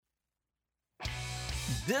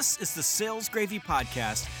This is the Sales Gravy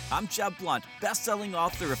Podcast. I'm Jeb Blunt, best-selling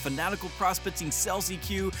author of Fanatical Prospecting, Sales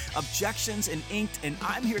EQ, Objections, and Inked, and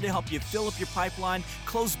I'm here to help you fill up your pipeline,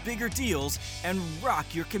 close bigger deals, and rock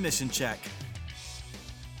your commission check.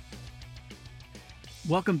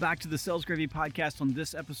 Welcome back to the Sales Gravy Podcast. On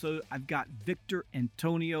this episode, I've got Victor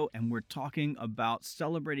Antonio, and we're talking about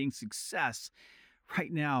celebrating success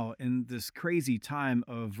right now in this crazy time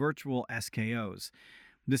of virtual SKOs.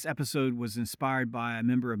 This episode was inspired by a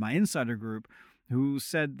member of my insider group who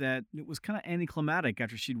said that it was kind of anticlimactic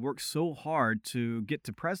after she'd worked so hard to get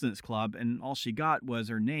to President's Club, and all she got was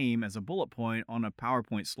her name as a bullet point on a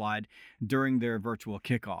PowerPoint slide during their virtual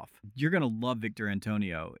kickoff. You're going to love Victor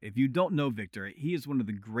Antonio. If you don't know Victor, he is one of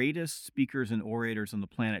the greatest speakers and orators on the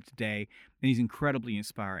planet today, and he's incredibly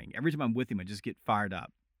inspiring. Every time I'm with him, I just get fired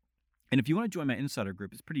up. And if you want to join my insider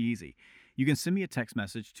group, it's pretty easy. You can send me a text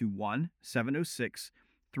message to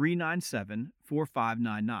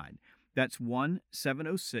 1-706-397-4599. That's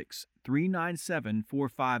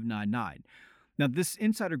 1-706-397-4599. Now, this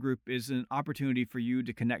insider group is an opportunity for you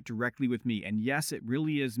to connect directly with me. And yes, it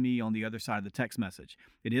really is me on the other side of the text message.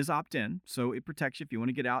 It is opt-in, so it protects you. If you want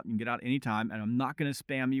to get out, you can get out anytime. And I'm not going to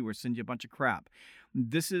spam you or send you a bunch of crap.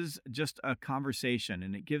 This is just a conversation,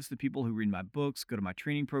 and it gives the people who read my books, go to my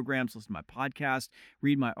training programs, listen to my podcast,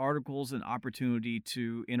 read my articles, an opportunity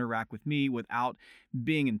to interact with me without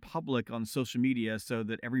being in public on social media so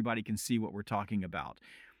that everybody can see what we're talking about.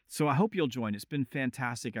 So I hope you'll join. It's been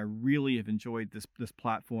fantastic. I really have enjoyed this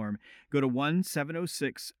platform. Go to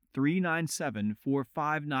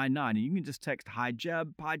 1-706-397-4599, and you can just text Hi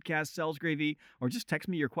Jeb, Podcast, Sales Gravy, or just text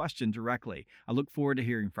me your question directly. I look forward to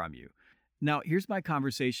hearing from you. Now, here's my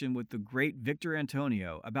conversation with the great Victor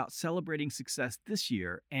Antonio about celebrating success this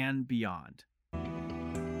year and beyond.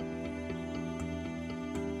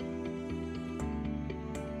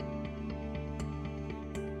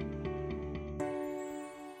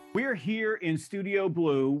 We're here in Studio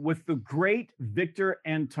Blue with the great Victor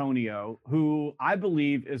Antonio, who I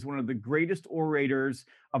believe is one of the greatest orators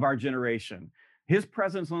of our generation. His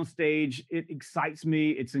presence on stage, it excites me.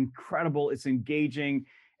 It's incredible. It's engaging.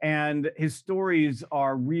 And his stories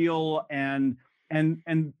are real, and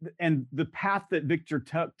the path that Victor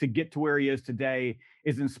took to get to where he is today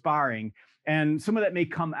is inspiring. And some of that may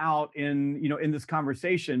come out in this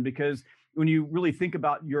conversation, because when you really think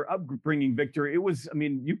about your upbringing, Victor, it was,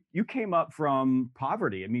 you came up from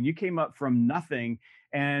poverty. You came up from nothing,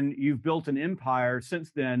 and you've built an empire since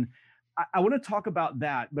then. I want to talk about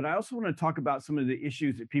that, but I also want to talk about some of the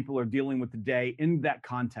issues that people are dealing with today in that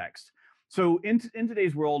context. So in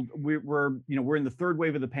today's world, we're in the third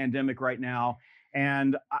wave of the pandemic right now,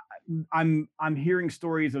 and I'm hearing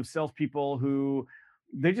stories of salespeople who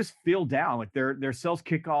they just feel down, like their sales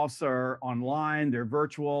kickoffs are online, they're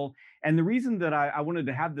virtual. And the reason that I wanted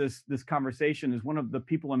to have this conversation is one of the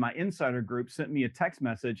people in my insider group sent me a text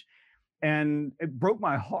message, and it broke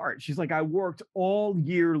my heart. She's like, I worked all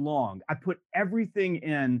year long. I put everything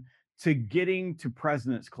in to getting to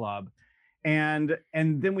President's Club. And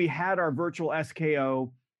then we had our virtual SKO.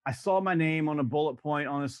 I saw my name on a bullet point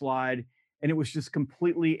on a slide, and it was just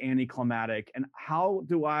completely anticlimactic. And how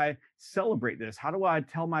do I celebrate this? How do I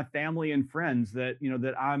tell my family and friends that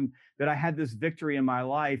I had this victory in my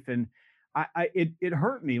life? And it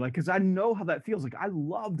hurt me, because I know how that feels. Like, I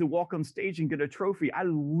love to walk on stage and get a trophy. I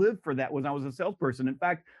lived for that when I was a salesperson. In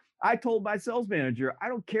fact, I told my sales manager, I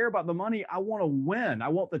don't care about the money. I want to win. I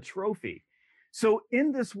want the trophy. So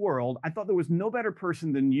in this world, I thought there was no better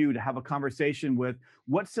person than you to have a conversation with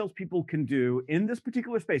what salespeople can do in this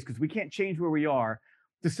particular space, because we can't change where we are,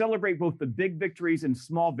 to celebrate both the big victories and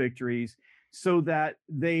small victories so that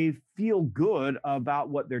they feel good about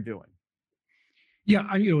what they're doing. Yeah,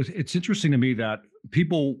 it's interesting to me that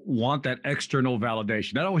people want that external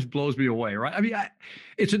validation. That always blows me away, right?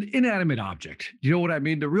 It's an inanimate object. You know what I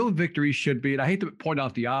mean? The real victory should be, and I hate to point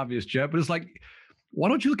out the obvious, Jeb, but it's like, why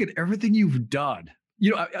don't you look at everything you've done?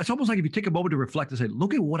 It's almost like if you take a moment to reflect and say,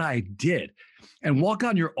 look at what I did, and walk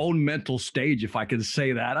on your own mental stage, if I can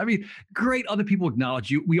say that. Great, other people acknowledge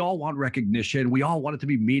you. We all want recognition. We all want it to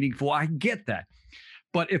be meaningful. I get that.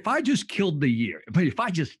 But if I just killed the year, if I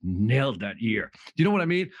just nailed that year, you know what I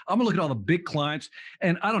mean? I'm gonna look at all the big clients,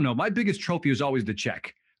 and I don't know, my biggest trophy is always the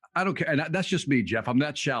check. I don't care. And that's just me, Jeff. I'm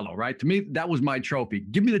that shallow, right? To me, that was my trophy.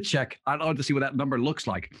 Give me the check. I'd love to see what that number looks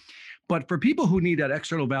like. But for people who need that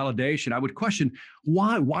external validation, I would question,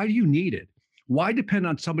 why? Why do you need it? Why depend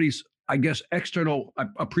on somebody's, external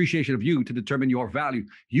appreciation of you to determine your value?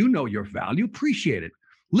 You know your value, appreciate it.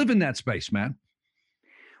 Live in that space, man.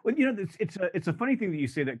 Well, it's a funny thing that you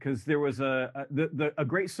say that, because there was a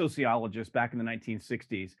great sociologist back in the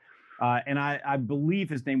 1960s And I believe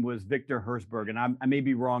his name was Victor Herzberg, and I may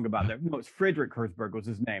be wrong about that. No, it's Friedrich Herzberg was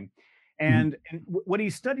his name. And what he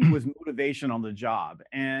studied was motivation on the job.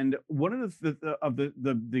 And one of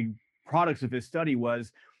the products of his study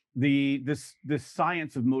was this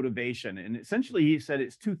science of motivation. And essentially, he said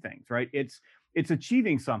it's two things, right? It's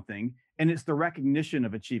achieving something, and it's the recognition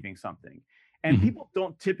of achieving something. And people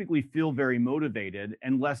don't typically feel very motivated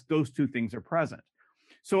unless those two things are present.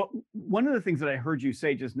 So one of the things that I heard you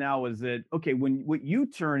say just now is that, okay, what you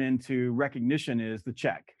turn into recognition is the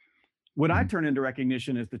check. What I turn into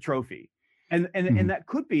recognition is the trophy. And that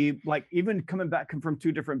could be like even coming back from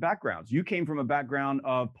two different backgrounds. You came from a background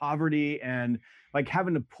of poverty and like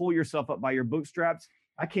having to pull yourself up by your bootstraps.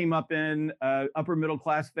 I came up in a upper middle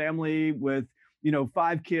class family with,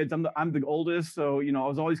 5 kids. I'm the oldest, so I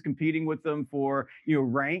was always competing with them for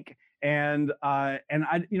rank. And I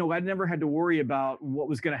never had to worry about what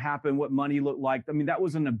was going to happen, what money looked like. I mean, that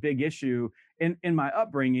wasn't a big issue in my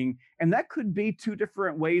upbringing. And that could be two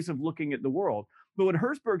different ways of looking at the world. But what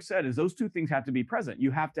Herzberg said is those two things have to be present. You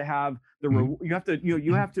have to have you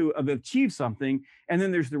have to have achieved something, and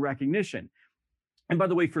then there's the recognition. And by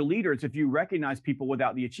the way, for leaders, if you recognize people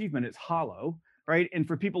without the achievement, it's hollow, right? And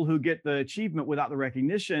for people who get the achievement without the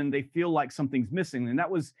recognition, they feel like something's missing. And that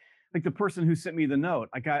was like the person who sent me the note.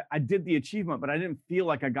 Like I did the achievement, but I didn't feel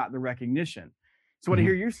like I got the recognition. So what I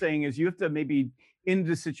hear you're saying is you have to maybe in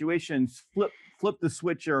the situations flip the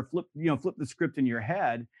switch or flip the script in your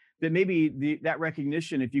head, that maybe that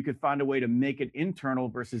recognition, if you could find a way to make it internal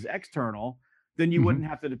versus external, then you wouldn't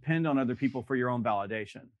have to depend on other people for your own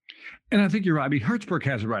validation. And I think you're right. I mean, Herzberg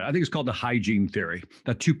has it right. I think it's called the hygiene theory,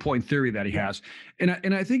 that 2-point theory that he has. And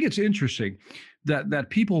I think it's interesting that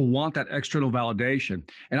people want that external validation.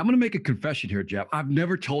 And I'm going to make a confession here, Jeff. I've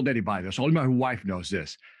never told anybody this. Only my wife knows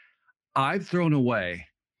this. I've thrown away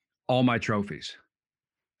all my trophies.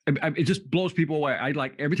 It just blows people away. I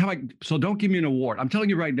like every time so don't give me an award. I'm telling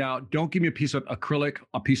you right now, don't give me a piece of acrylic,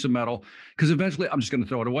 a piece of metal, because eventually I'm just going to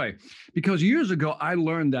throw it away. Because years ago, I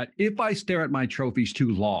learned that if I stare at my trophies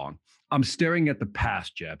too long, I'm staring at the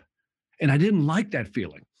past, Jeb. And I didn't like that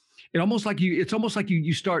feeling. It's almost like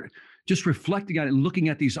you start just reflecting on it and looking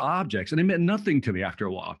at these objects, and it meant nothing to me after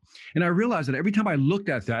a while. And I realized that every time I looked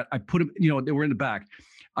at that, I put them, they were in the back.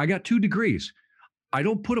 I got 2 degrees. I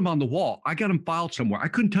don't put them on the wall. I got them filed somewhere. I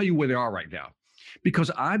couldn't tell you where they are right now because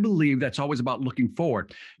I believe that's always about looking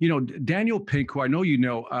forward. Daniel Pink, who I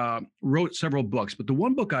know wrote several books, but the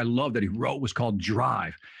one book I love that he wrote was called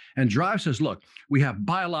Drive. And Drive says, look, we have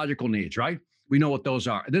biological needs, right? We know what those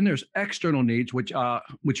are. And then there's external needs, which are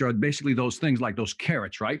basically those things like those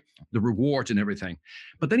carrots, right? The rewards and everything.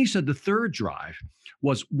 But then he said the third drive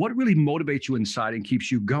was what really motivates you inside and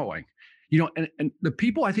keeps you going. And the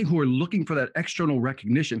people I think who are looking for that external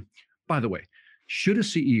recognition, by the way, should a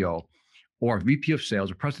CEO or a VP of sales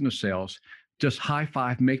or president of sales just high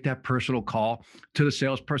five, make that personal call to the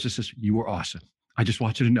salesperson, says, you were awesome. I just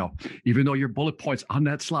want you to know, even though your bullet points on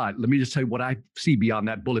that slide, let me just tell you what I see beyond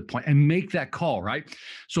that bullet point and make that call, right?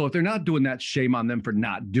 So if they're not doing that, shame on them for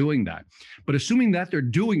not doing that. But assuming that they're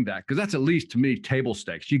doing that, because that's at least to me, table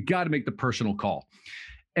stakes, you got to make the personal call.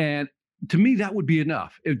 And to me, that would be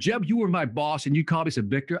enough. If Jeb, you were my boss and you called me and said,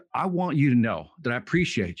 Victor, I want you to know that I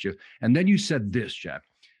appreciate you. And then you said this, Jeb,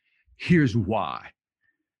 here's why.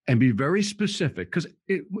 And be very specific. Because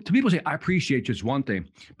to people say, I appreciate you is one thing.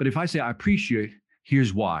 But if I say, I appreciate,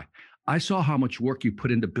 here's why. I saw how much work you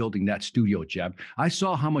put into building that studio, Jeb. I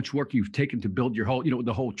saw how much work you've taken to build your whole,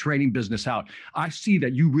 the whole training business out. I see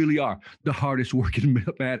that you really are the hardest working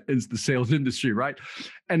man in the sales industry, right?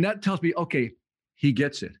 And that tells me, okay, he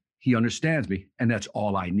gets it. He understands me, and that's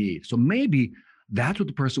all I need. So maybe that's what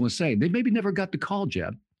the person was saying. They maybe never got the call,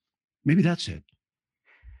 Jeb. Maybe that's it.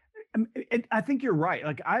 I think you're right.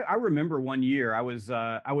 Like I remember one year I was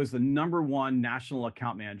the #1 national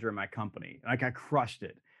account manager in my company. Like I crushed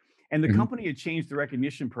it. And the company had changed the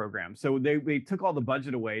recognition program. So they took all the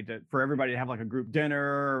budget away for everybody to have like a group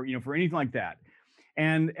dinner, for anything like that.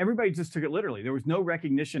 And everybody just took it literally. There was no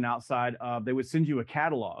recognition outside of, they would send you a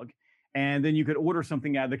catalog. And then you could order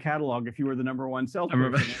something out of the catalog if you were the #1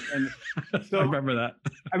 salesperson. And so I remember that.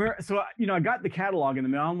 I got the catalog in the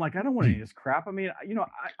mail. I'm like, I don't want any of this crap. I mean,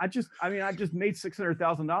 I just made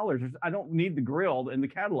 $600,000. I don't need the grill and the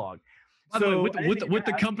catalog. By the way, with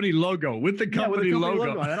the company logo, with the company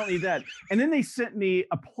logo. I don't need that. And then they sent me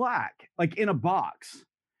a plaque, like in a box,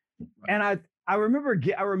 and I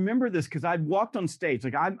remember this because I'd walked on stage.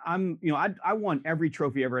 Like I won every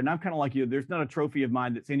trophy ever. And I'm kind of like you. There's not a trophy of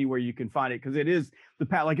mine that's anywhere you can find it because it is the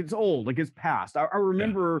past, like it's old, like it's past. I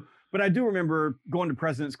remember, but I do remember going to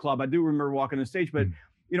President's Club. I do remember walking on stage, but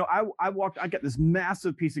I got this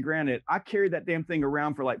massive piece of granite. I carried that damn thing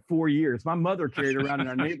around for like 4 years. My mother carried it around in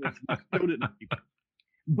our neighborhood and showed it to people.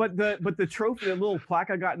 But the trophy, the little plaque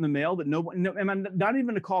I got in the mail that and not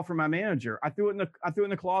even a call from my manager. I threw it in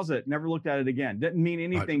the closet, never looked at it again. Didn't mean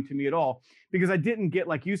anything to me at all because I didn't get,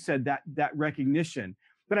 like you said, that recognition.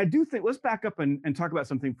 But I do think, let's back up and talk about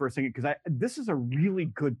something for a second, because this is a really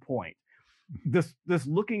good point. This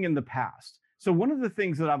looking in the past. So one of the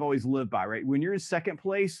things that I've always lived by, right? When you're in second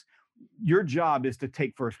place, your job is to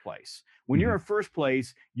take first place. When you're in first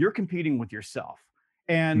place, you're competing with yourself.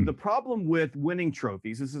 And the problem with winning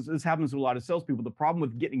trophies, this happens to a lot of salespeople. The problem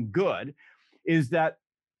with getting good is that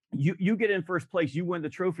you get in first place, you win the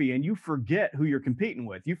trophy, and you forget who you're competing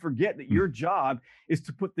with. You forget that your job is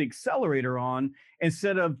to put the accelerator on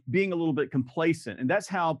instead of being a little bit complacent. And that's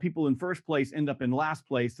how people in first place end up in last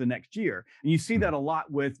place the next year. And you see that a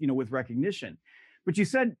lot with recognition. But you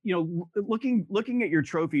said, looking at your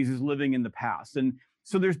trophies is living in the past. And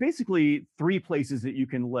so there's basically 3 places that you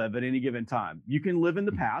can live at any given time. You can live in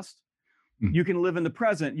the past, you can live in the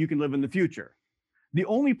present, you can live in the future. The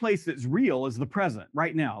only place that's real is the present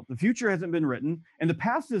right now. The future hasn't been written, and the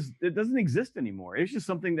past it doesn't exist anymore. It's just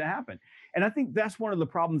something that happened. And I think that's one of the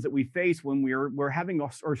problems that we face when we're having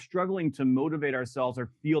or struggling to motivate ourselves or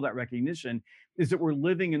feel that recognition, is that we're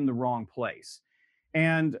living in the wrong place.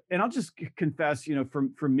 And I'll just confess,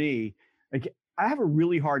 for me, like, I have a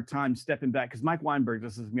really hard time stepping back, because Mike Weinberg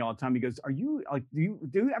does this with me all the time. He goes, "Are you like, do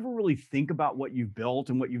you ever really think about what you've built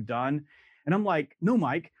and what you've done?" And I'm like, "No,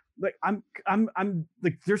 Mike. Like I'm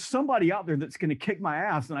like, there's somebody out there that's going to kick my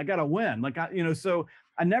ass, and I got to win." Like so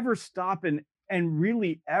I never stop and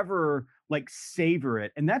really ever like savor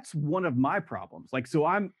it. And that's one of my problems. Like, so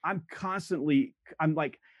I'm constantly,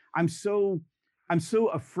 I'm so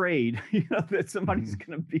afraid, that somebody's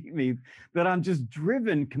going to beat me, that I'm just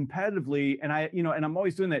driven competitively. And and I'm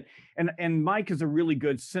always doing that. And Mike is a really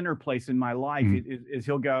good center place in my life. Is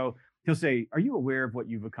he'll say, "Are you aware of what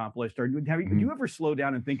you've accomplished? Or do you ever slow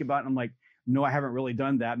down and think about it?" And I'm like, "No, I haven't really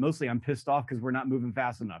done that. Mostly I'm pissed off because we're not moving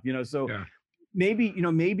fast enough." So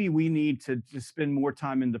maybe we need to just spend more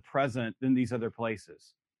time in the present than these other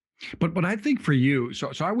places. But I think for you,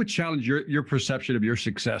 so I would challenge your perception of your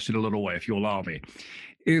success in a little way, if you allow me,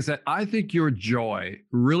 is that I think your joy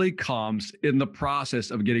really comes in the process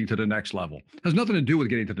of getting to the next level. It has nothing to do with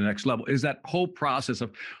getting to the next level. Is that whole process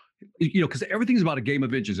of, because everything's about a game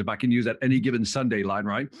of inches, if I can use that any given Sunday line,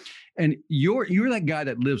 right? And you're that guy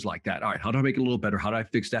that lives like that. All right, how do I make it a little better? How do I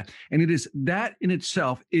fix that? And it is that in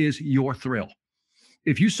itself is your thrill.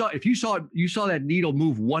 If you saw that needle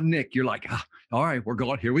move one nick, you're like, all right, we're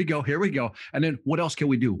going, here we go. And then what else can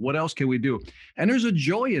we do? What else can we do? And there's a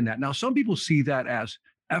joy in that. Now, some people see that as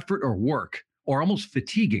effort or work or almost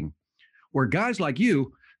fatiguing, where guys like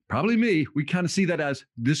you, probably me, we kind of see that as,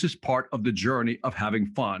 this is part of the journey of having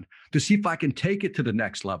fun, to see if I can take it to the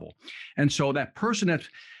next level. And so that person that's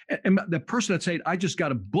saying, I just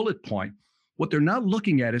got a bullet point, what they're not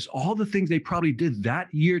looking at is all the things they probably did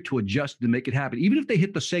that year to adjust to make it happen. Even if they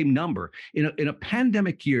hit the same number in a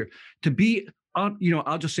pandemic year, to be on,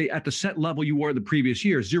 I'll just say at the set level you were the previous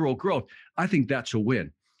year, 0 growth, I think that's a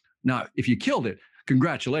win. Now, if you killed it,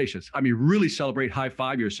 congratulations. I mean, really celebrate, high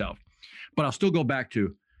five yourself. But I'll still go back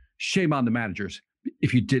to shame on the managers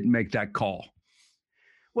if you didn't make that call.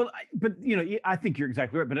 Well, I think you're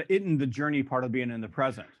exactly right. But in the journey part of being in the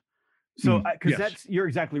present. So, because you're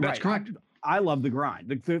exactly right. That's correct. I love the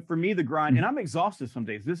grind. For me, the grind, and I'm exhausted some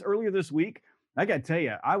days. Earlier this week, I got to tell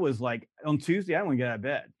you, I was like, on Tuesday, I don't want to get out of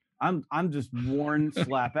bed. I'm just worn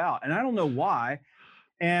slap out, and I don't know why.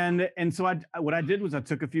 And so what I did was I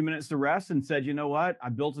took a few minutes to rest and said, you know what, I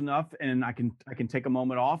built enough, and I can take a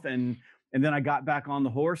moment off, and then I got back on the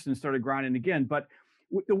horse and started grinding again. But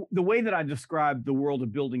the way that I describe the world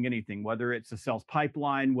of building anything, whether it's a sales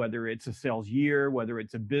pipeline, whether it's a sales year, whether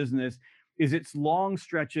it's a business, is it's long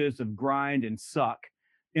stretches of grind and suck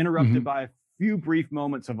interrupted by a few brief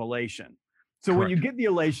moments of elation. So when you get the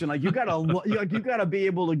elation, like you gotta be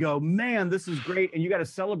able to go, man, this is great. And you got to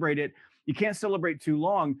celebrate it. You can't celebrate too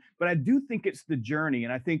long, but I do think it's the journey.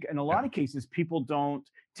 And I think in a lot of cases, people don't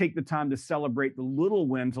take the time to celebrate the little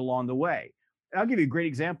wins along the way. I'll give you a great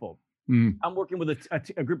example. I'm working with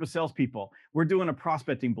a group of salespeople. We're doing a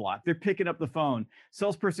prospecting block. They're picking up the phone.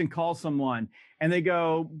 Salesperson calls someone and they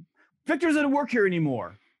go, "Victor doesn't work here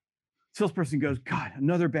anymore." Salesperson goes, "God,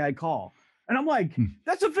 another bad call." And I'm like,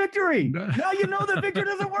 that's a victory. Now you know that Victor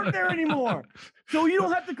doesn't work there anymore. So you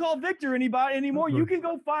don't have to call Victor anymore. You can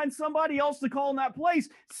go find somebody else to call in that place.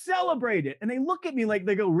 Celebrate it. And they look at me like,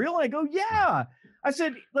 they go, "Really?" I go, "Yeah." I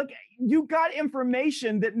said, look, you got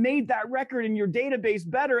information that made that record in your database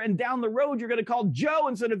better. And down the road, you're going to call Joe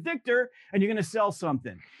instead of Victor, and you're going to sell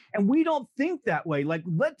something. And we don't think that way. Like,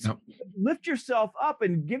 let's lift yourself up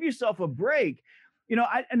and give yourself a break.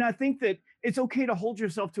 I think that it's okay to hold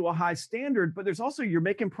yourself to a high standard, but there's also, you're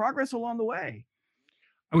making progress along the way.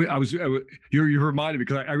 You reminded me,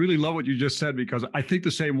 because I really love what you just said, because I think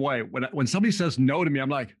the same way. When somebody says no to me, I'm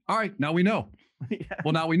like, all right, now we know. Yeah.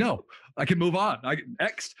 Well, now we know. I can move on.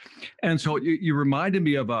 Next. And so you reminded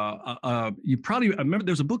me of you probably remember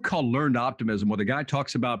there's a book called Learned Optimism, where the guy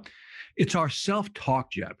talks about it's our self-talk,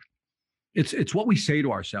 Jeb. It's what we say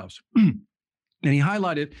to ourselves. And he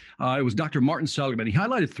highlighted, it was Dr. Martin Seligman. He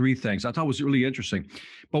highlighted 3 things I thought was really interesting.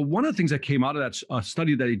 But one of the things that came out of that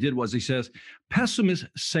study that he did was, he says, pessimists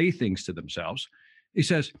say things to themselves. He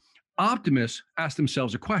says, optimists ask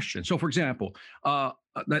themselves a question. So, for example,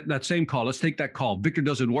 that same call, let's take that call. Victor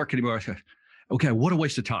doesn't work anymore. I said, okay, what a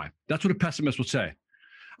waste of time. That's what a pessimist would say.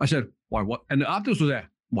 I said, why, what? And the optimist was there.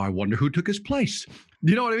 Well, I wonder who took his place.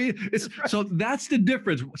 You know what I mean? So that's the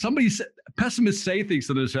difference. Pessimists say things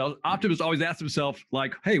to themselves. Optimists always ask themselves,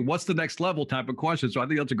 like, hey, what's the next level type of question. So I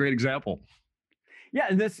think that's a great example. Yeah,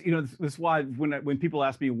 and this is why when people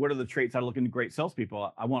ask me, what are the traits I look into great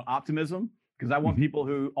salespeople, I want optimism, because I want people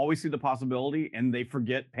who always see the possibility and they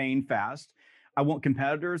forget pain fast. I want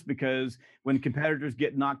competitors, because when competitors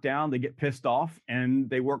get knocked down, they get pissed off and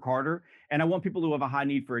they work harder. And I want people who have a high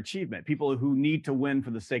need for achievement, people who need to win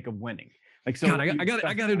for the sake of winning. Like, so God, I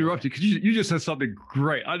got to interrupt you, because you just said something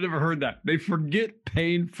great. I've never heard that. They forget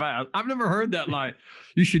pain fast. I've never heard that line.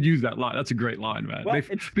 You should use that line. That's a great line, man. Well,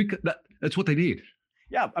 that's what they need.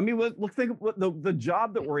 Yeah, I mean, look, think of the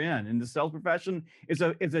job that we're in the sales profession is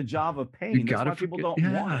a job of pain. That's why people don't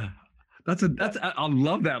want it. I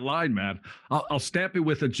love that line, man. I'll stamp it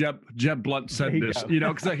with a Jeb Blunt said this,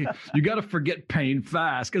 because you got to forget pain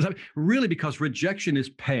fast. Because because rejection is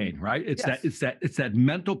pain, right? It's that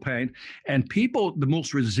mental pain, and the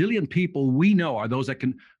most resilient people we know are those that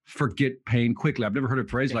can forget pain quickly. I've never heard a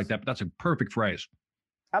phrase like that, but that's a perfect phrase.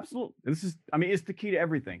 Absolutely. It's the key to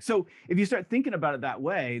everything. So if you start thinking about it that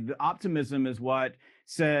way, the optimism is what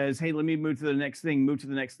says, hey, let me move to the next thing, move to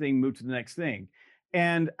the next thing, move to the next thing.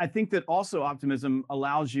 And I think that also optimism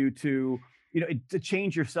allows you to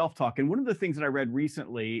change your self-talk. And one of the things that I read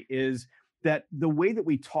recently is that the way that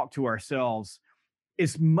we talk to ourselves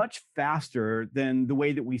is much faster than the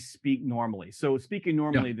way that we speak normally. So speaking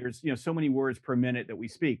normally, there's so many words per minute that we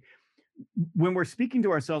speak. When we're speaking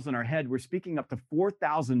to ourselves in our head, we're speaking up to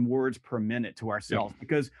 4,000 words per minute to ourselves,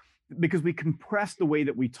 because we compress the way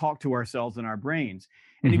that we talk to ourselves in our brains.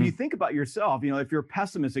 And if you think about yourself, if you're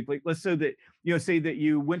pessimistic, like let's say that, say that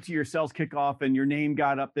you went to your sales kickoff and your name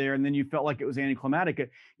got up there and then you felt like it was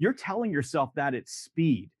anticlimactic, you're telling yourself that at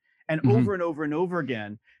speed and over and over and over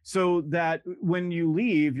again, so that when you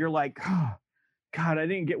leave, you're like, oh, God, I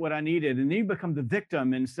didn't get what I needed. And then you become the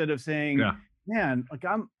victim instead of saying, man, like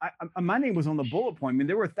my name was on the bullet point. I mean,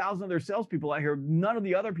 there were 1,000 other salespeople out here. None of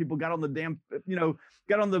the other people got on the damn,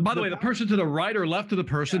 By the way, the person to the right or left of the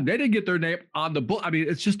person, they didn't get their name on the bullet. I mean,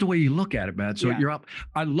 it's just the way you look at it, man. So you're up.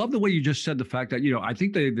 I love the way you just said the fact that, I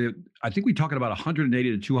think I think we talking about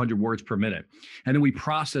 180 to 200 words per minute, and then we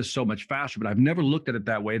process so much faster. But I've never looked at it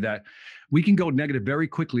that way, that we can go negative very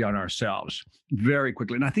quickly on ourselves, very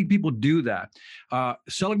quickly. And I think people do that.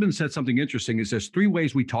 Seligman said something interesting. He says 3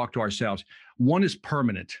 ways we talk to ourselves. One is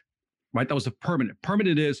permanent, right? That was the permanent.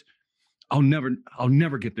 Permanent is, I'll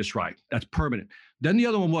never get this right. That's permanent. Then the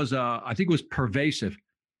other one was, I think it was pervasive.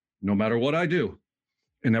 No matter what I do,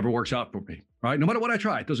 it never works out for me, right? No matter what I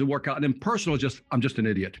try, it doesn't work out. And then personal is just, I'm just an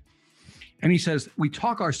idiot. And he says, we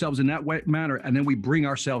talk ourselves in that manner, and then we bring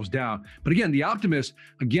ourselves down. But again, the optimist,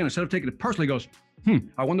 instead of taking it personally, goes,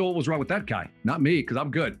 I wonder what was wrong with that guy. Not me, because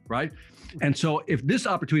I'm good, right? And so if this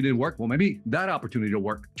opportunity didn't work, well, maybe that opportunity will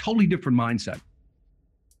work. Totally different mindset.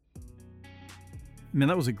 Man,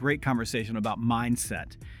 that was a great conversation about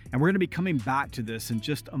mindset. And we're going to be coming back to this in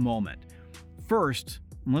just a moment. First,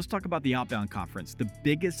 let's talk about the Outbound Conference, the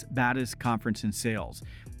biggest, baddest conference in sales,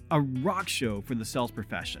 a rock show for the sales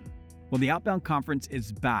profession. Well, the Outbound Conference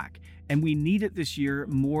is back, and we need it this year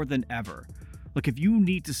more than ever. Look, if you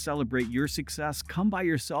need to celebrate your success, come by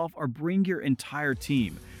yourself or bring your entire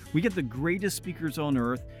team. We get the greatest speakers on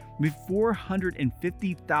earth with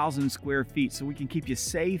 450,000 square feet, so we can keep you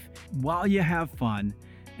safe while you have fun.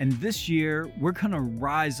 And this year, we're going to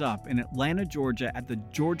rise up in Atlanta, Georgia at the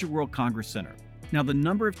Georgia World Congress Center. Now, the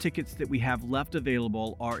number of tickets that we have left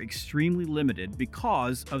available are extremely limited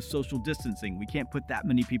because of social distancing. We can't put that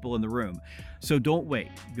many people in the room. So don't wait.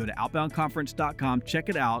 Go to outboundconference.com, check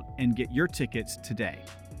it out, and get your tickets today.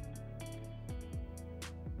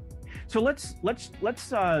 So let's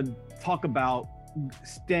talk about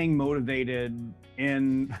staying motivated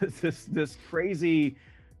in this crazy,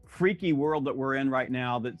 freaky world that we're in right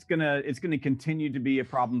now. It's gonna continue to be a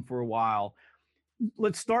problem for a while.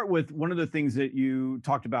 Let's start with one of the things that you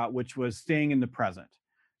talked about, which was staying in the present.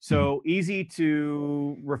 So easy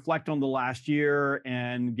to reflect on the last year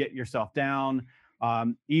and get yourself down.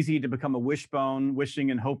 Easy to become a wishbone,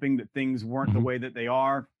 wishing and hoping that things weren't the way that they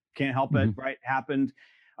are. Can't help it, right? Happened.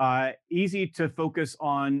 Easy to focus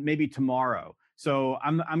on maybe tomorrow. So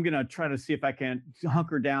I'm gonna try to see if I can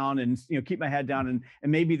hunker down and keep my head down,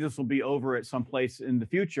 and maybe this will be over at some place in the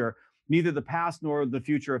future. Neither the past nor the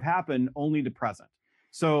future have happened, only the present.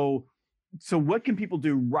 So what can people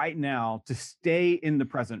do right now to stay in the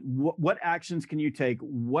present? What actions can you take?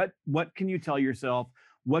 What can you tell yourself?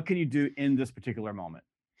 What can you do in this particular moment?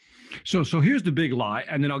 So here's the big lie,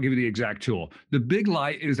 and then I'll give you the exact tool. The big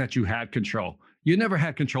lie is that you had control. You never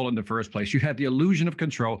had control in the first place. You had the illusion of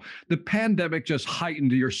control. The pandemic just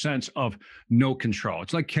heightened your sense of no control.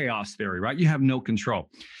 It's like chaos theory, right? You have no control.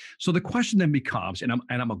 So the question then becomes, and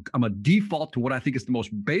I'm a default to what I think is the most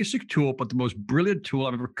basic tool, but the most brilliant tool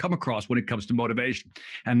I've ever come across when it comes to motivation.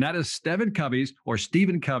 And that is Stephen Covey's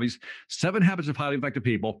 7 Habits of Highly Effective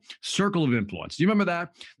People, Circle of Influence. Do you remember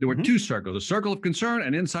that? There were two circles, a circle of concern,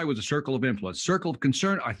 and inside was a circle of influence. Circle of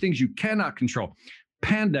concern are things you cannot control.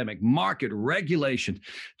 Pandemic, market, regulation,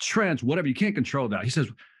 trends, whatever. You can't control that. He says,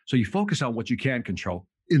 so you focus on what you can control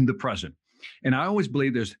in the present. And I always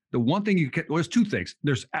believe there's the one thing you can, well, there's two things.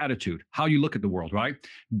 There's attitude, how you look at the world, right?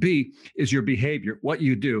 B is your behavior, what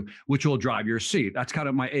you do, which will drive your C. That's kind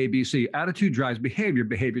of my ABC. Attitude drives behavior,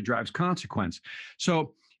 behavior drives consequence.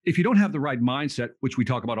 So if you don't have the right mindset, which we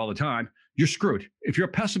talk about all the time, you're screwed. If you're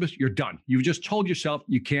a pessimist, you're done. You've just told yourself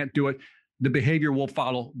you can't do it. The behavior will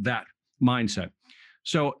follow that mindset.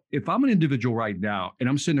 So if I'm an individual right now and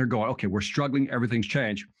I'm sitting there going, okay, we're struggling, everything's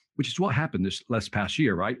changed, which is what happened this last past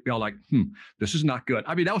year, right? We all like, this is not good.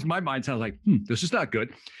 I mean, that was my mindset. I was like, this is not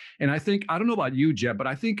good. And I think, I don't know about you, Jeb, but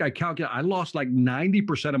I think I lost like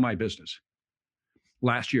 90% of my business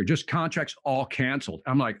last year, just contracts all canceled.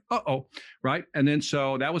 I'm like, right? And then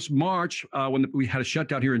so that was March when we had a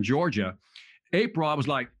shutdown here in Georgia. April, I was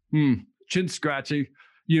like, chin scratching,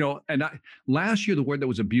 and last year, the word that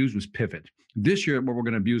was abused was pivot. This year, what we're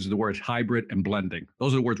going to abuse is the words hybrid and blending.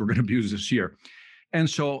 Those are the words we're going to abuse this year. And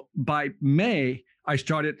so by May, I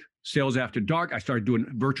started Sales After Dark. I started doing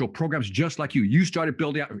virtual programs just like you. You started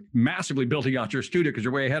massively building out your studio because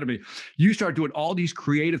you're way ahead of me. You started doing all these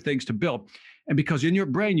creative things to build. And because in your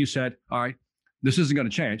brain, you said, all right, this isn't going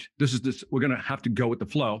to change. We're going to have to go with the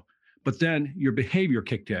flow. But then your behavior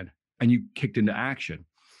kicked in and you kicked into action.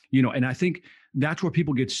 And I think that's where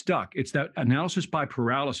people get stuck. It's that analysis by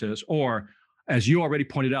paralysis, or as you already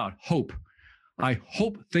pointed out, hope. I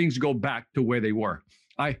hope things go back to where they were.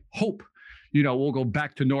 I hope, we'll go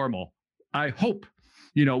back to normal. I hope,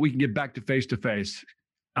 we can get back to face.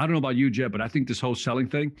 I don't know about you, Jeb, but I think this whole selling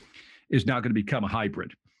thing is now going to become a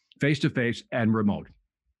hybrid, face-to-face and remote.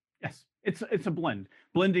 Yes, it's a blend.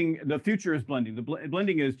 Blending, the future is blending.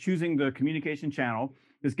 Blending is choosing the communication channel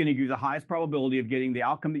that's going to give you the highest probability of getting the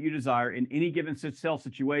outcome that you desire in any given sales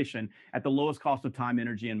situation at the lowest cost of time,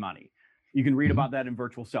 energy, and money. You can read about that in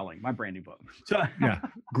Virtual Selling, my branding book. So yeah,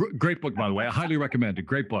 great book, by the way. I highly recommend it.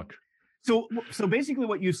 Great book. So basically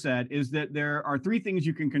what you said is that there are three things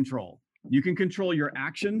you can control. You can control your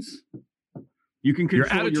actions. You can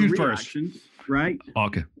control your reactions, first. Right?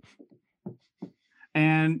 Okay.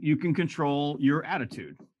 And you can control your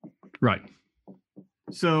attitude. Right.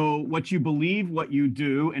 So what you believe, what you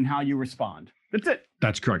do, and how you respond. That's it.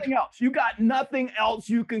 That's correct. Nothing else. You got nothing else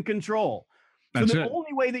you can control. So That's the it.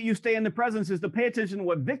 only way that you stay in the presence is to pay attention to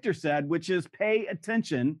what Victor said, which is pay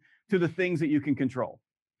attention to the things that you can control.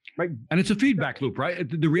 Right. And it's a feedback loop, right?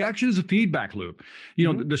 The reaction is a feedback loop.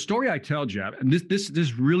 The story I tell, Jeb, and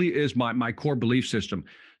this really is my core belief system.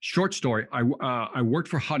 Short story. I worked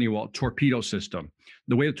for Honeywell torpedo system.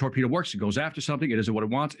 The way the torpedo works, it goes after something. It isn't what it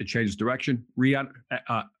wants. It changes direction,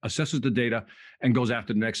 assesses the data, and goes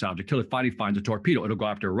after the next object till it finally finds a torpedo. It'll go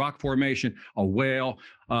after a rock formation, a whale,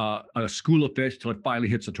 a school of fish, till it finally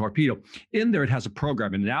hits a torpedo. In there, it has a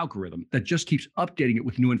program and an algorithm that just keeps updating it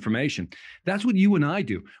with new information. That's what you and I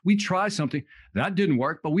do. We try something that didn't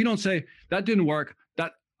work, but we don't say that didn't work.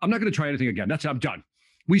 I'm not going to try anything again. That's it. I'm done.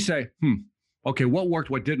 We say, okay, what worked,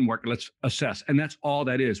 what didn't work? Let's assess, and that's all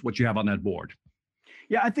that is. What you have on that board.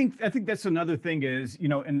 Yeah, I think that's another thing is,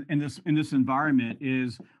 in this environment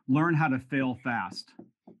is learn how to fail fast.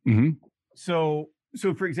 Mm-hmm. So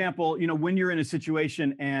so for example, when you're in a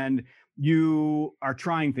situation and you are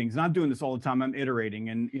trying things, and I'm doing this all the time, I'm iterating,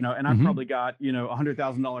 and I've Mhm. probably got,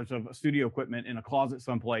 $100,000 of studio equipment in a closet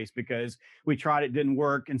someplace because we tried it, didn't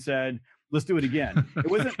work, and said, let's do it again. It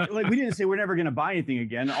wasn't like we didn't say we're never going to buy anything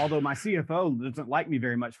again, although my CFO doesn't like me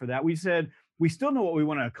very much for that. We said, we still know what we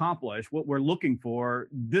want to accomplish, what we're looking for.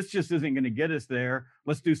 This just isn't going to get us there.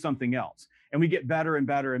 Let's do something else. And we get better and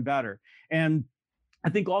better and better. And I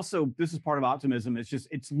think also this is part of optimism.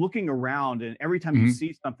 It's looking around, and every time you Mhm.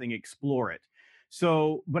 see something, explore it.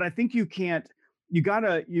 So, but I think you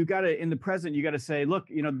gotta in the present, you gotta say, look,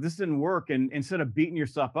 this didn't work. And instead of beating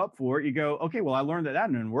yourself up for it, you go, okay, well, I learned that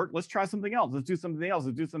didn't work. Let's try something else. Let's do something else.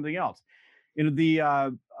 Let's do something else.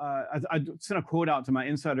 I sent a quote out to my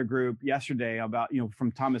insider group yesterday about,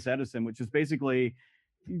 from Thomas Edison, which is basically,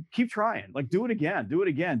 keep trying, like do it again, do it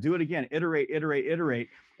again, do it again, iterate, iterate, iterate.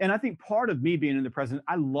 And I think part of me being in the present,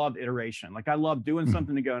 I love iteration. Like I love doing Mhm.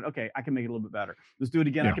 something and going, okay, I can make it a little bit better. Let's do it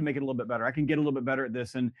again. I Yeah. can make it a little bit better. I can get a little bit better at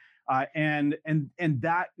this. And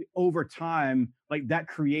that over time, like that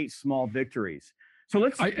creates small victories. So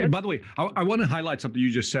And by the way, I want to highlight something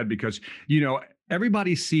you just said because,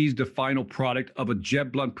 everybody sees the final product of a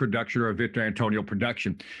Jeb Blunt production or a Victor Antonio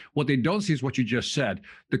production. What they don't see is what you just said,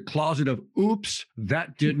 the closet of, oops,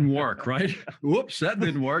 that didn't work, right? Oops, that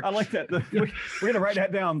didn't work. I like that. We're going to write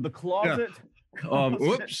that down. The closet.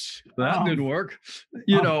 Oops, that didn't work.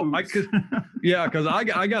 I Oops. could, yeah, because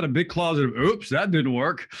I got a big closet of, oops, that didn't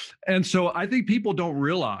work. And so I think people don't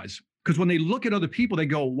realize, because when they look at other people, they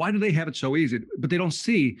go, why do they have it so easy? But they don't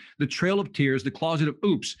see the trail of tears, the closet of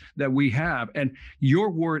oops that we have. And your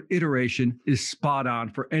word iteration is spot on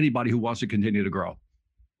for anybody who wants to continue to grow.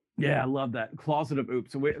 Yeah, I love that closet of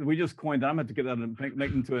oops. So we just coined that. I'm going to get that and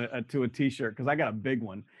make it into a t-shirt because I got a big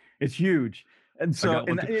one. It's huge, and so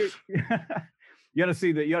you got to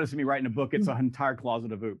see that. You got to see me writing a book. It's an entire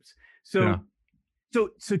closet of oops. So Yeah.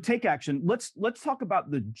 so take action. Let's talk about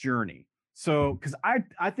the journey. So because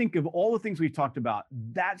I think of all the things we've talked about,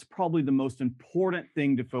 that's probably the most important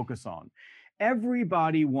thing to focus on.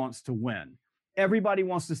 Everybody wants to win. Everybody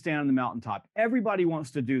wants to stand on the mountaintop. Everybody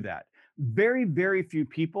wants to do that. Very, very few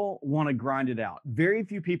people want to grind it out. Very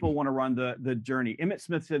few people want to run the journey. Emmett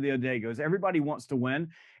Smith said the other day, goes, everybody wants to win.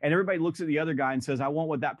 And everybody looks at the other guy and says, I want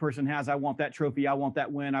what that person has. I want that trophy. I want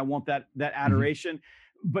that win. I want that adoration.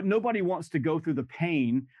 But nobody wants to go through the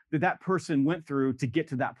pain that person went through to get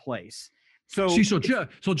to that place. So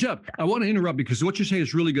Jeff, I want to interrupt because what you're saying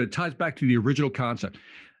is really good. It ties back to the original concept.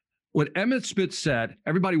 What Emmett Smith said,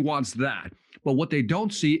 everybody wants that. But what they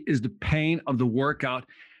don't see is the pain of the workout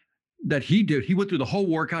that he did. He went through the whole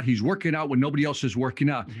workout. He's working out when nobody else is working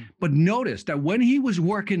out. But notice that when he was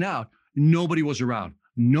working out, nobody was around.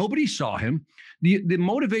 Nobody saw him. The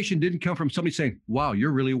motivation didn't come from somebody saying, wow,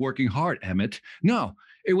 you're really working hard, Emmett. No,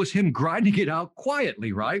 it was him grinding it out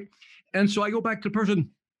quietly, right? And so I go back to the person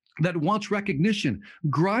that wants recognition.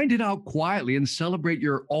 Grind it out quietly and celebrate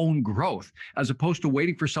your own growth as opposed to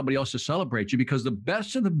waiting for somebody else to celebrate you, because the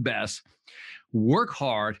best of the best work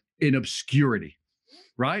hard in obscurity,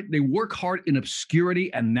 right? They work hard in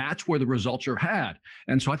obscurity, and that's where the results are had.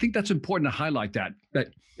 And so I think that's important to highlight that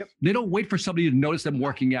they don't wait for somebody to notice them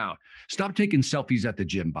working out. Stop taking selfies at the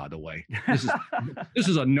gym, by the way. This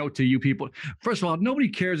is a note to you people. First of all, nobody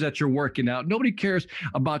cares that you're working out. Nobody cares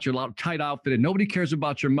about your tight outfit, and nobody cares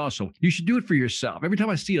about your muscle. You should do it for yourself. Every time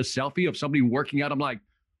I see a selfie of somebody working out, I'm like,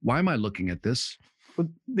 why am I looking at this? Well,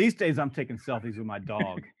 these days I'm taking selfies with my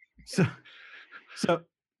dog. So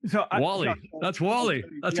Wally. That's Wally.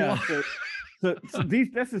 That's Wally. So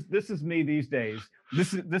this is me these days.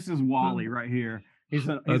 This is Wally right here. He's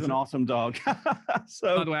an awesome dog.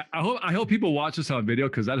 So by the way, I hope people watch this on video,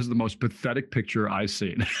 because that is the most pathetic picture I've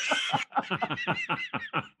seen.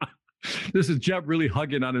 This is Jeff really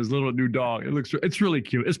hugging on his little new dog. It's really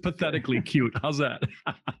cute. It's pathetically cute. How's that?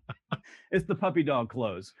 It's the puppy dog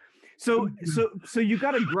clothes. So you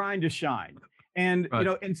got to grind to shine. And right.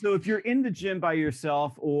 And so if you're in the gym by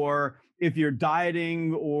yourself, or if you're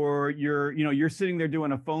dieting, or you're sitting there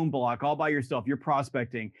doing a phone block all by yourself, you're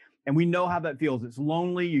prospecting. And we know how that feels. It's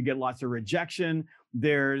lonely. You get lots of rejection.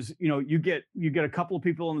 There's, you get a couple of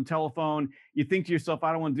people on the telephone. You think to yourself,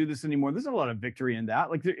 I don't want to do this anymore. There's a lot of victory in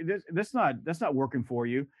that. Like that's not working for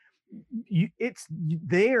you. It's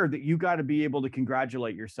there that you got to be able to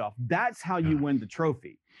congratulate yourself. That's how you win the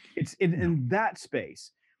trophy. It's in that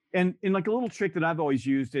space. And in like a little trick that I've always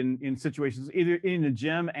used in situations, either in the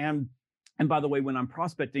gym and by the way, when I'm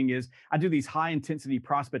prospecting, is I do these high intensity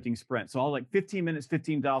prospecting sprints. So I'll like 15 minutes,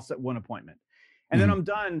 15 dials, set one appointment. And then I'm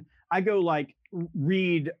done. I go like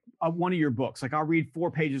read one of your books. Like I'll read 4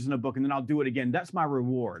 pages in a book, and then I'll do it again. That's my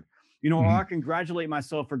reward. or I congratulate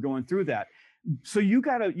myself for going through that. So you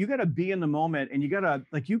gotta be in the moment, and you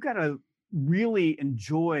gotta really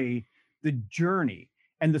enjoy the journey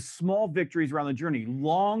and the small victories around the journey,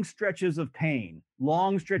 long stretches of pain,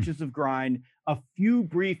 long stretches of grind, a few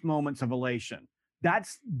brief moments of elation.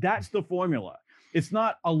 That's the formula. It's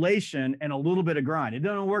not elation and a little bit of grind. It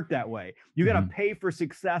doesn't work that way. You got to pay for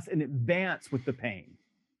success in advance with the pain.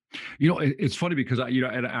 It's funny because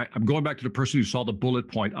I'm going back to the person who saw the bullet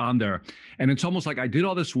point on there, and it's almost like I did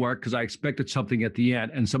all this work because I expected something at the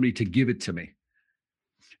end and somebody to give it to me.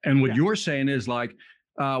 And what you're saying is like,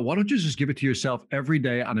 why don't you just give it to yourself every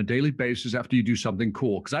day on a daily basis after you do something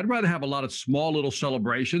cool? Because I'd rather have a lot of small little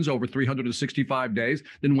celebrations over 365 days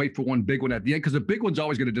than wait for one big one at the end, because the big one's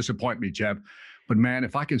always going to disappoint me, Jeb. But man,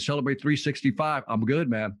 if I can celebrate 365, I'm good,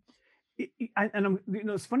 man. And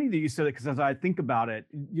it's funny that you said it, because as I think about it,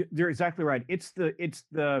 you're exactly right. It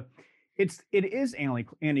is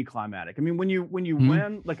anticlimactic. I mean, when you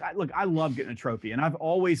win, I love getting a trophy, and I've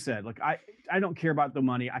always said, I don't care about the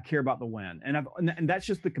money, I care about the win, and that's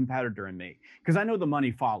just the competitor in me, because I know the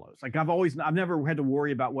money follows. Like I've never had to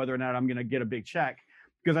worry about whether or not I'm going to get a big check,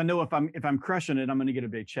 because I know if I'm crushing it, I'm going to get a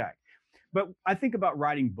big check. But I think about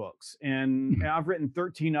writing books, and I've written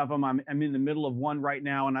 13 of them. I'm in the middle of one right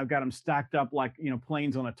now, and I've got them stacked up like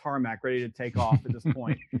planes on a tarmac, ready to take off at this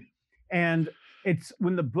point. And it's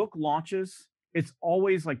when the book launches, it's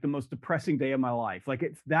always like the most depressing day of my life.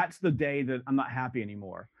 That's the day that I'm not happy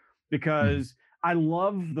anymore, because I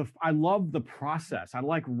love the process. I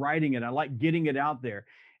like writing it. I like getting it out there,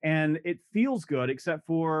 and it feels good, except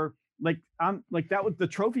for the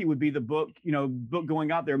trophy would be the book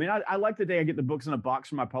going out there. I mean, I like the day I get the books in a box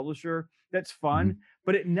from my publisher. That's fun,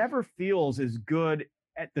 but it never feels as good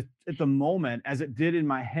at the moment as it did in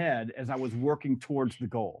my head as I was working towards the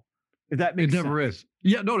goal. If that makes sense. It never is.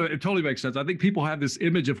 Yeah, no, it totally makes sense. I think people have this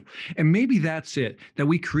image of, and maybe that's it, that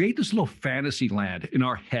we create this little fantasy land in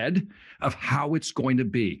our head of how it's going to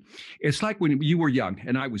be. It's like when you were young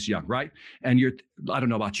and I was young, right? And I don't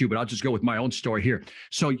know about you, but I'll just go with my own story here.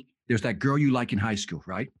 So there's that girl you like in high school,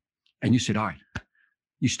 right? And you said, all right,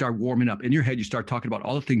 you start warming up. In your head, you start talking about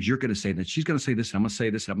all the things you're going to say, that she's going to say this, and I'm going to say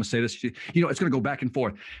this, and I'm going to say this. It's going to go back and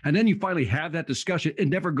forth. And then you finally have that discussion. It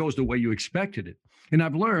never goes the way you expected it. And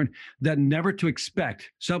I've learned that never to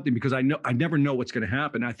expect something, because I never know what's going to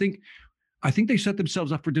happen. I think they set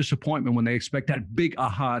themselves up for disappointment when they expect that big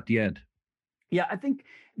aha at the end. Yeah, I think,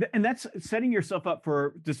 and that's setting yourself up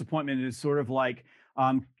for disappointment is sort of like,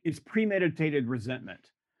 it's premeditated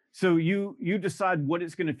resentment. So you decide what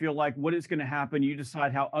it's going to feel like, what it's going to happen. You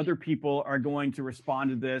decide how other people are going to respond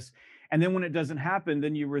to this. And then when it doesn't happen,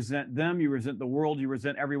 then you resent them, you resent the world, you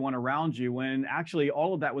resent everyone around you, when actually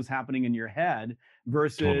all of that was happening in your head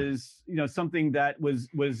versus, something that was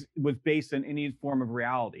based in any form of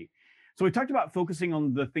reality. So we talked about focusing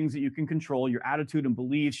on the things that you can control, your attitude and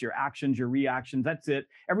beliefs, your actions, your reactions. That's it.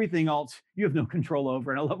 Everything else you have no control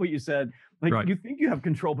over. And I love what you said. Right. You think you have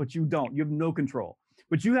control, but you don't. You have no control.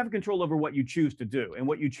 But you have control over what you choose to do and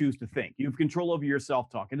what you choose to think. You have control over your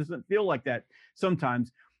self-talk. It doesn't feel like that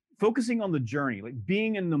sometimes. Focusing on the journey, like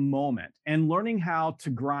being in the moment and learning how to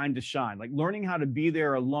grind to shine, like learning how to be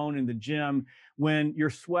there alone in the gym when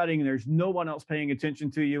you're sweating and there's no one else paying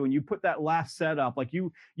attention to you, and you put that last set up, like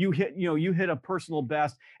you hit a personal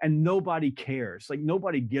best and nobody cares, like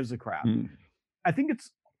nobody gives a crap. I think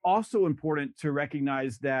it's also important to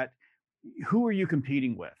recognize that who are you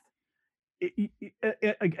competing with?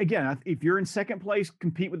 Again, if you're in second place,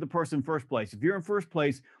 compete with the person in first place. If you're in first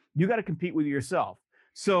place, you got to compete with yourself.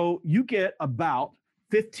 So you get about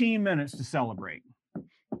 15 minutes to celebrate.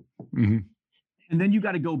 And then you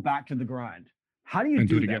got to go back to the grind. How do you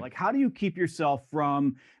do that? Again. Like, how do you keep yourself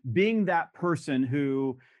from being that person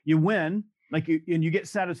who you win, and you get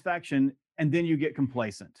satisfaction, and then you get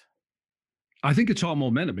complacent? I think it's all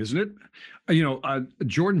momentum, isn't it?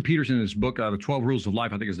 Jordan Peterson in his book, The 12 Rules of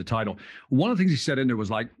Life, I think is the title. One of the things he said in there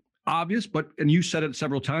was like obvious, and you said it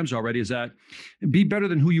several times already, is that be better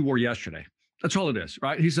than who you were yesterday. That's all it is,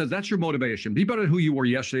 right? He says that's your motivation. Be better than who you were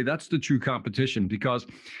yesterday. That's the true competition. Because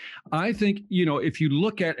I think, if you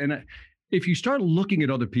look at, and if you start looking at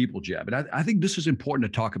other people, Jeb, and I think this is important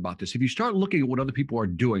to talk about this. If you start looking at what other people are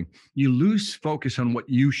doing, you lose focus on what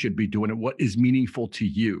you should be doing and what is meaningful to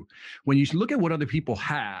you. When you look at what other people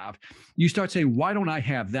have, you start saying, why don't I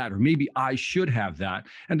have that? Or maybe I should have that.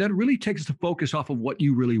 And that really takes the focus off of what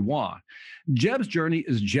you really want. Jeb's journey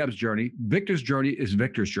is Jeb's journey. Victor's journey is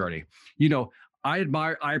Victor's journey. I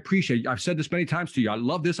admire, I appreciate, I've said this many times to you. I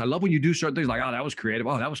love this. I love when you do certain things like, oh, that was creative.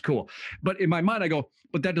 Oh, that was cool. But in my mind, I go,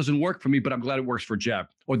 but that doesn't work for me, but I'm glad it works for Jeb.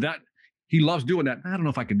 Or that He loves doing that. I don't know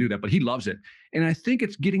if I can do that, but he loves it. And I think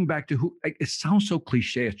it's getting back to who. It sounds so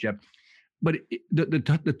cliche, Jeff, but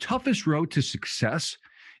the toughest road to success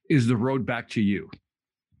is the road back to you.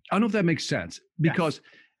 I don't know if that makes sense, because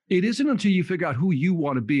it isn't until you figure out who you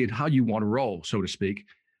want to be and how you want to roll, so to speak,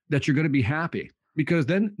 that you're going to be happy. Because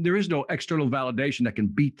then there is no external validation that can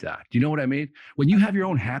beat that. Do you know what I mean? When you have your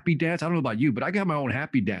own happy dance, I don't know about you, but I got my own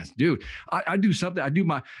happy dance, dude. I do something. I do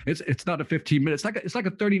my. It's not a 15 minutes. It's like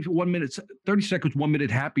a 31 minutes, 30 seconds, 1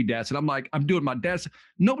 minute happy dance, and I'm doing my dance.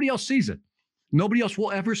 Nobody else sees it. Nobody else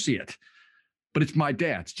will ever see it. But it's my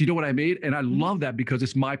dance. Do you know what I mean? And I love that because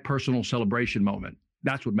it's my personal celebration moment.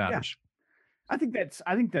 That's what matters. Yeah. I think that's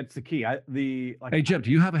the key. Hey, Jeff,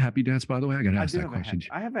 do you have a happy dance, by the way? I got to ask that question.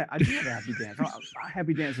 I do have a happy dance.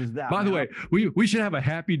 Happy dance is that. By the way, we should have a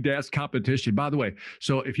happy dance competition. By the way,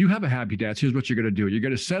 so if you have a happy dance, here's what you're going to do. You're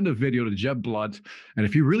going to send a video to Jeff Blunt. And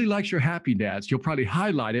if he really likes your happy dance, you'll probably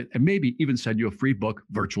highlight it and maybe even send you a free book,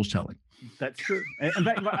 Virtual Selling. That's true. In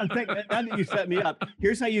fact, now that you set me up,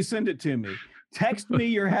 here's how you send it to me. Text me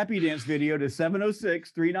your happy dance video to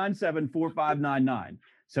 706-397-4599.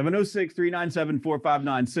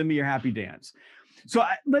 706-397-4599. Send me your happy dance. So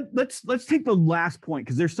let's take the last point,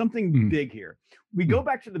 because there's something big here. We go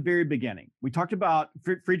back to the very beginning. We talked about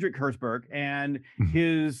Friedrich Herzberg and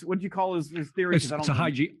his, what did you call his theory? It's a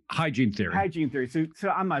hygiene theory. Hygiene theory. So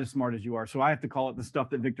I'm not as smart as you are, so I have to call it the stuff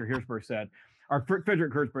that Victor Herzberg said, or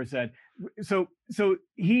Friedrich Herzberg said. So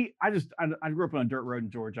I grew up on a dirt road in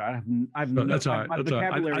Georgia. That's all right. That's all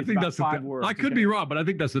right. I think that's the words. I could be wrong, but I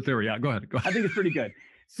think that's the theory. Yeah, go ahead. I think it's pretty good.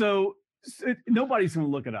 So nobody's going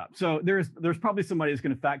to look it up. So there's probably somebody who's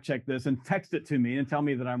going to fact check this and text it to me and tell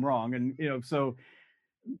me that I'm wrong. And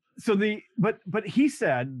but he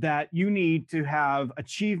said that you need to have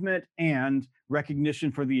achievement and recognition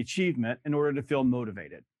for the achievement in order to feel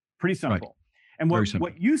motivated. Pretty simple. Right. And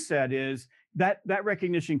what you said is that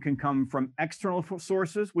recognition can come from external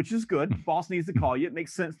sources, which is good. Boss needs to call you. It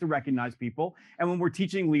makes sense to recognize people. And when we're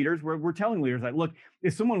teaching leaders, we're telling leaders, like, look,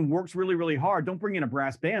 if someone works really, really hard, don't bring in a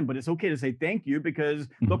brass band, but it's okay to say thank you, because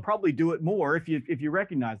they'll probably do it more if you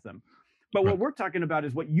recognize them. But what we're talking about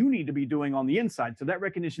is what you need to be doing on the inside. So that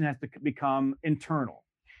recognition has to become internal.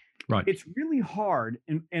 Right. It's really hard,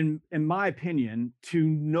 in my opinion, to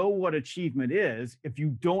know what achievement is if you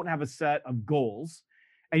don't have a set of goals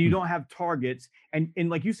and you don't have targets. And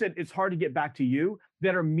like you said, it's hard to get back to you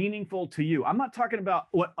that are meaningful to you. I'm not talking about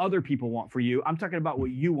what other people want for you. I'm talking about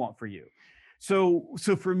what you want for you. So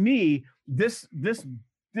for me, this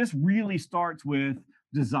really starts with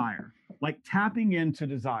desire, like tapping into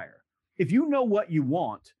desire. If you know what you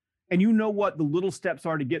want, and you know what the little steps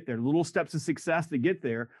are to get there, little steps of success to get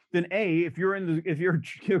there, then if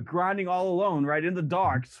you're grinding all alone, right, in the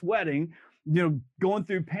dark, sweating, going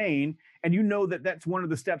through pain, and you know that that's one of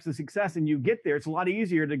the steps of success, and you get there, it's a lot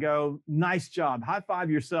easier to go, nice job, high five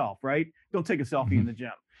yourself, right? Don't take a selfie in the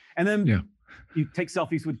gym. And then you take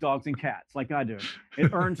selfies with dogs and cats like I do.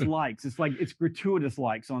 It earns likes. It's gratuitous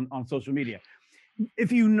likes on social media.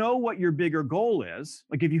 If you know what your bigger goal is,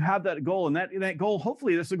 like if you have that goal, and that goal,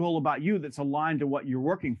 hopefully that's a goal about you that's aligned to what you're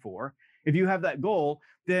working for. If you have that goal,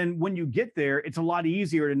 then when you get there, it's a lot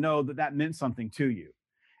easier to know that meant something to you.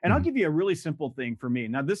 And I'll give you a really simple thing for me.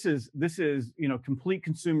 Now, this is complete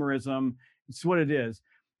consumerism. It's what it is.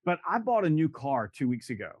 But I bought a new car 2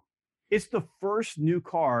 weeks ago. It's the first new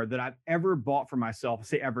car that I've ever bought for myself,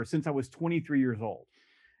 since I was 23 years old.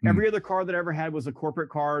 Every other car that I ever had was a corporate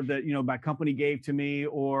car that, my company gave to me,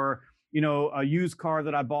 or, a used car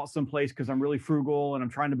that I bought someplace because I'm really frugal and I'm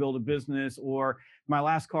trying to build a business. Or my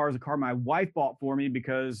last car is a car my wife bought for me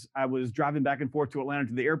because I was driving back and forth to Atlanta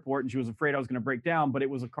to the airport and she was afraid I was going to break down, but it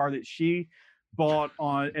was a car that she bought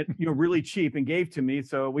on, really cheap and gave to me.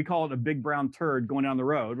 So we call it a big brown turd going down the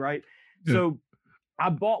road. Right. Yeah. So I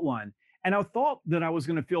bought one. And I thought that I was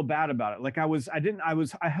going to feel bad about it. Like I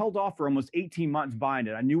held off for almost 18 months buying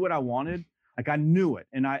it. I knew what I wanted. Like I knew it.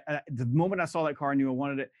 And the moment I saw that car, I knew I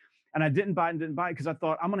wanted it. And I didn't buy it because I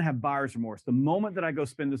thought I'm going to have buyer's remorse. The moment that I go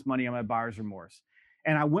spend this money, I'm going to have buyer's remorse.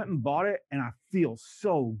 And I went and bought it and I feel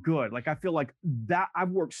so good. Like I feel like that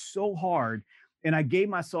I've worked so hard and I gave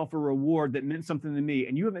myself a reward that meant something to me.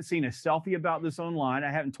 And you haven't seen a selfie about this online.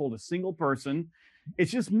 I haven't told a single person.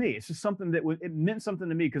 It's just me. It's just something it meant something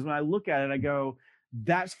to me, because when I look at it, I go,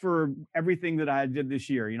 that's for everything that I did this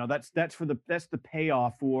year. That's the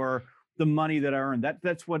payoff for the money that I earned.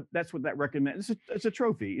 That's what that recommends. It's a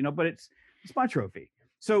trophy, but it's my trophy.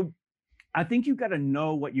 So I think you've got to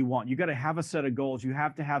know what you want. You got to have a set of goals. You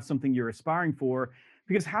have to have something you're aspiring for,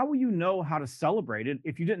 because how will you know how to celebrate it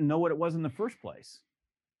if you didn't know what it was in the first place?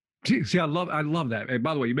 See, I love that. And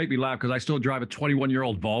by the way, you make me laugh because I still drive a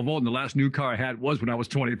 21-year-old Volvo, and the last new car I had was when I was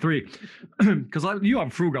 23. Because I'm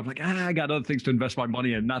frugal. I'm like, I got other things to invest my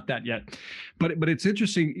money in, not that yet. But it's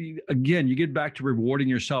interesting. Again, you get back to rewarding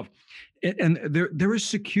yourself, and there is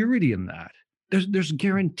security in that. There's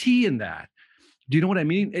guarantee in that. Do you know what I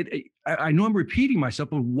mean? I know I'm repeating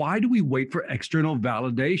myself, but why do we wait for external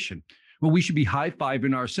validation? Well, we should be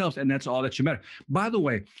high-fiving ourselves, and that's all that should matter. By the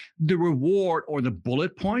way, the reward or the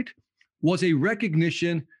bullet point was a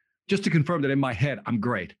recognition just to confirm that in my head, I'm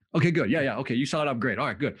great. Okay, good. Yeah. Okay, you saw it. I'm great. All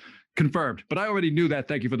right, good. Confirmed. But I already knew that.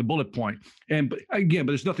 Thank you for the bullet point. But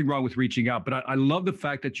there's nothing wrong with reaching out. But I love the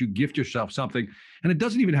fact that you gift yourself something, and it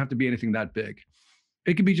doesn't even have to be anything that big.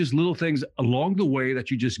 It can be just little things along the way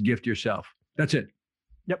that you just gift yourself. That's it.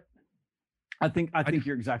 Yep. I think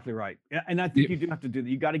you're exactly right. And I think you do have to do that.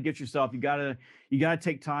 You got to get yourself, you got to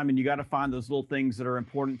take time, and you got to find those little things that are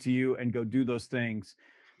important to you and go do those things.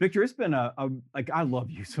 Victor, it's been I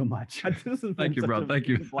love you so much. This has Thank you, bro. Thank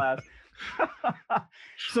you. Blast.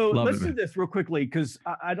 So let's do this real quickly, because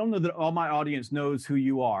I don't know that all my audience knows who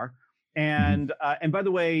you are. And by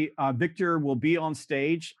the way, Victor will be on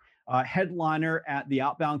stage, headliner at the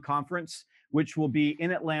Outbound Conference, which will be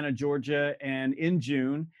in Atlanta, Georgia, and in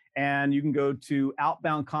June. And you can go to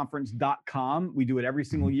outboundconference.com. We do it every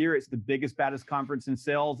single year. It's the biggest, baddest conference in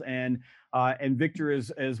sales. And Victor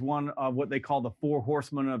is one of what they call the 4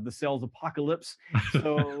 horsemen of the sales apocalypse.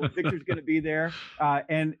 So Victor's going to be there,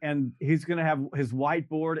 and he's going to have his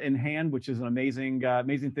whiteboard in hand, which is an amazing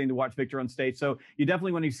thing to watch Victor on stage. So you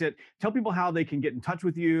definitely want to tell people how they can get in touch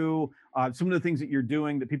with you, some of the things that you're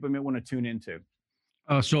doing that people may want to tune into.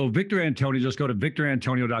 So Victor Antonio, just go to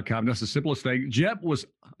victorantonio.com. That's the simplest thing. Jeb was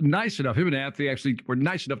nice enough. Him and Anthony actually were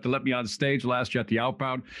nice enough to let me on stage last year at the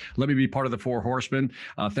Outbound. Let me be part of the 4 Horsemen.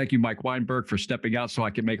 Thank you, Mike Weinberg, for stepping out so I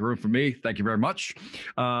can make room for me. Thank you very much.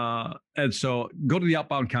 And so go to the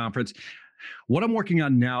Outbound Conference. What I'm working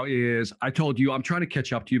on now is, I told you, I'm trying to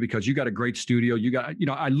catch up to you because you got a great studio.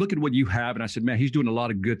 I look at what you have and I said, man, he's doing a lot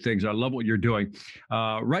of good things. I love what you're doing.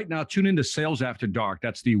 Right now, tune into Sales After Dark.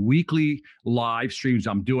 That's the weekly live streams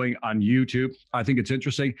I'm doing on YouTube. I think it's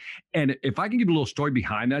interesting. And if I can give a little story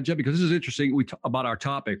behind that, Jeb, because this is interesting about our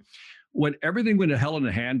topic. When everything went to hell in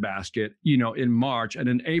a handbasket, in March, and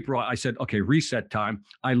in April, I said, okay, reset time.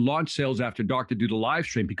 I launched Sales After Dark to do the live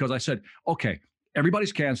stream because I said, okay,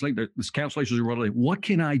 everybody's canceling. This cancellations are rolling. What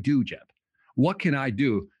can I do, Jeb? What can I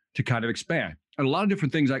do to kind of expand? And a lot of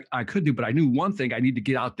different things I could do, but I knew one thing: I need to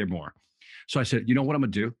get out there more. So I said, you know what I'm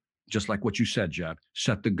going to do? Just like what you said, Jeb,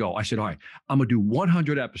 set the goal. I said, all right, I'm going to do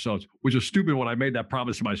 100 episodes, which is stupid when I made that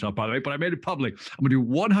promise to myself, by the way, but I made it public. I'm going to do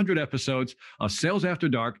 100 episodes of Sales After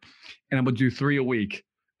Dark, and I'm going to do 3 a week.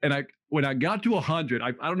 And when I got to 100, I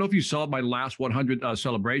don't know if you saw my last 100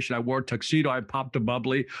 celebration. I wore a tuxedo, I popped a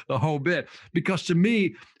bubbly, the whole bit. Because to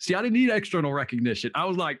me, I didn't need external recognition. I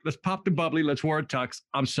was like, let's pop the bubbly, let's wear a tux.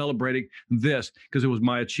 I'm celebrating this because it was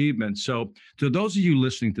my achievement. So to those of you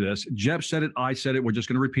listening to this, Jeb said it, I said it, we're just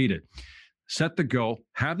going to repeat it. Set the goal,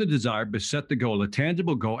 have the desire, but set the goal, a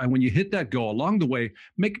tangible goal. And when you hit that goal along the way,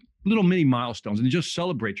 make little mini milestones and just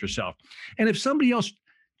celebrate yourself. And if somebody else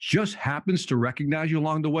just happens to recognize you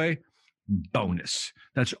along the way, bonus.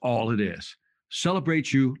 That's all it is.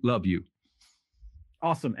 Celebrate you, love you.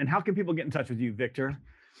 Awesome. And how can people get in touch with you, Victor?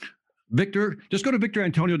 Victor, just go to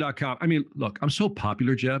victorantonio.com. I mean, look, I'm so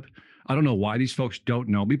popular, Jeb. I don't know why these folks don't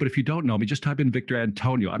know me, but if you don't know me, just type in Victor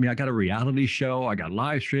Antonio. I mean, I got a reality show, I got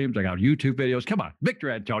live streams, I got YouTube videos. Come on, Victor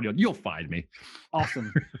Antonio, you'll find me.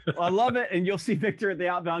 Awesome. Well, I love it. And you'll see Victor at the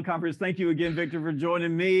Outbound Conference. Thank you again, Victor, for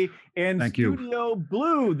joining me in Studio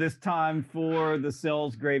Blue this time for the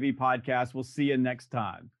Sales Gravy podcast. We'll see you next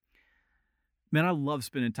time. Man, I love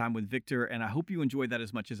spending time with Victor, and I hope you enjoyed that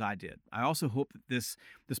as much as I did. I also hope that this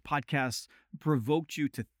podcast provoked you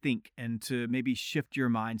to think and to maybe shift your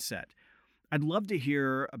mindset. I'd love to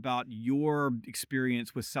hear about your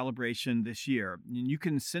experience with Celebration this year. And you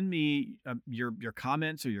can send me your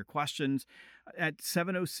comments or your questions at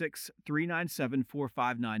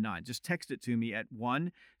 706-397-4599. Just text it to me at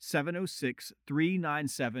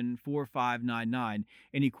 1-706-397-4599.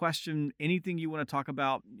 Any question, anything you want to talk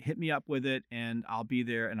about, hit me up with it, and I'll be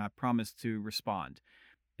there, and I promise to respond.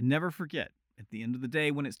 And never forget, at the end of the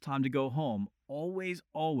day, when it's time to go home, always,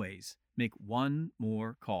 always make one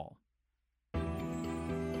more call.